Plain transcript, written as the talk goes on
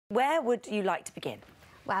Where would you like to begin?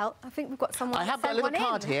 Well, I think we've got someone. I have got a little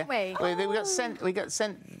card here. We got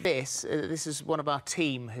sent this. This is one of our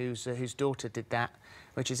team whose daughter did that,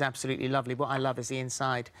 which is absolutely lovely. What I love is the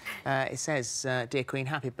inside. It says, "Dear Queen,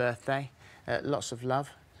 happy birthday, lots of love,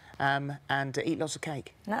 and eat lots of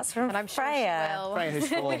cake." And that's from I'm Freya. sure she will. Freya, who's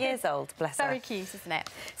 4 years old, bless her. Very cute, isn't it?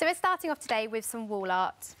 So we're starting off today with some wall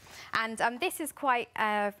art, and this is quite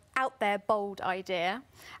out there, bold idea,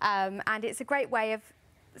 and it's a great way of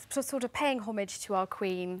sort of paying homage to our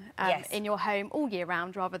Queen in your home all year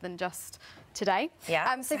round rather than just today.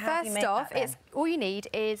 Yeah. So how do you first make off, that, then? all you need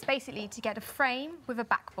is basically to get a frame with a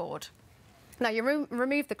backboard. Now you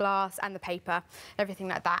remove the glass and the paper, everything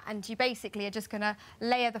like that, and you basically are just going to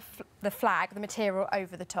layer the flag, the material,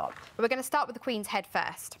 over the top. But we're going to start with the Queen's head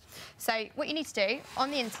first. So what you need to do, on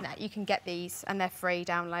the internet you can get these and they're free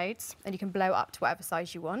downloads, and you can blow up to whatever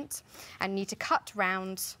size you want, and you need to cut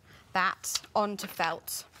round that onto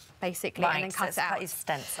felt, basically, and then cut it out. Cut your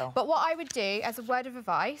stencil. But what I would do, as a word of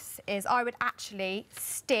advice, is I would actually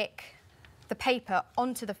stick the paper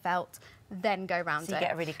onto the felt, then go round it. So you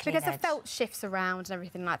get a really clean Because edge. the felt shifts around and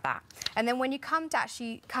everything like that. And then when you come to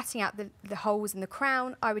actually cutting out the holes in the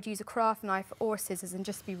crown, I would use a craft knife or a scissors and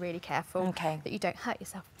just be really careful that you don't hurt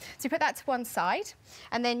yourself. So you put that to one side,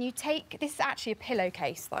 and then you take, this is actually a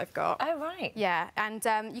pillowcase that I've got. Oh, right. Yeah, and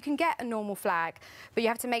you can get a normal flag, but you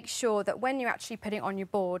have to make sure that when you're actually putting it on your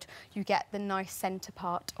board, you get the nice centre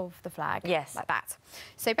part of the flag. Yes. Like that.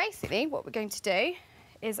 So basically, what we're going to do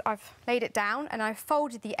is I've laid it down and I've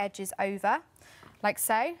folded the edges over, like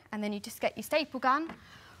so, and then you just get your staple gun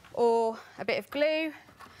or a bit of glue,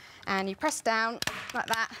 and you press down like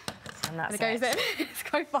that, and that's it goes in. It's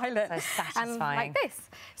quite violent. So satisfying. And like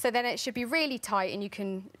this. So then it should be really tight, and you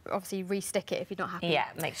can obviously re-stick it if you're not happy. Yeah,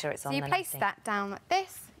 make sure it's on So you the place netting. that down like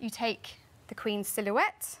this, you take the Queen's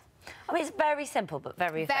silhouette. I mean, it's very simple, but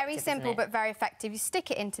very effective, Very simple, isn't it? but very effective. You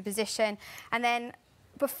stick it into position, and then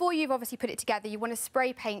before you've obviously put it together, you want to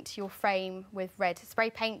spray paint your frame with red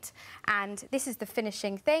spray paint, and this is the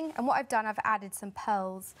finishing thing. And what I've done, I've added some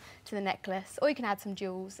pearls to the necklace, or you can add some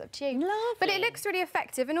jewels, up to you. Lovely. But it looks really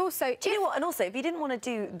effective, and also... Do you know what? And also, if you didn't want to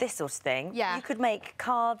do this sort of thing, you could make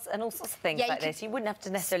cards and all sorts of things like this. You wouldn't have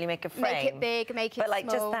to necessarily make a frame. Make it big, make it But, like,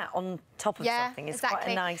 small. just that on top of something is quite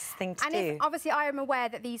a nice thing to do. And obviously, I am aware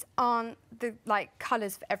that these aren't the, like,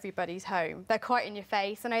 colours for everybody's home. They're quite in your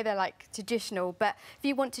face. I know they're, like, traditional, but if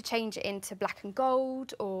you want to change it into black and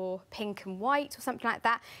gold or pink and white or something like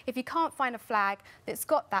that, if you can't find a flag that's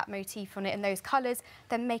got that motif on it and those colours,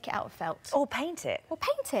 then make it out of felt. Or paint it. Or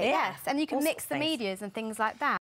paint it, yes. And you can mix the medias and things like that.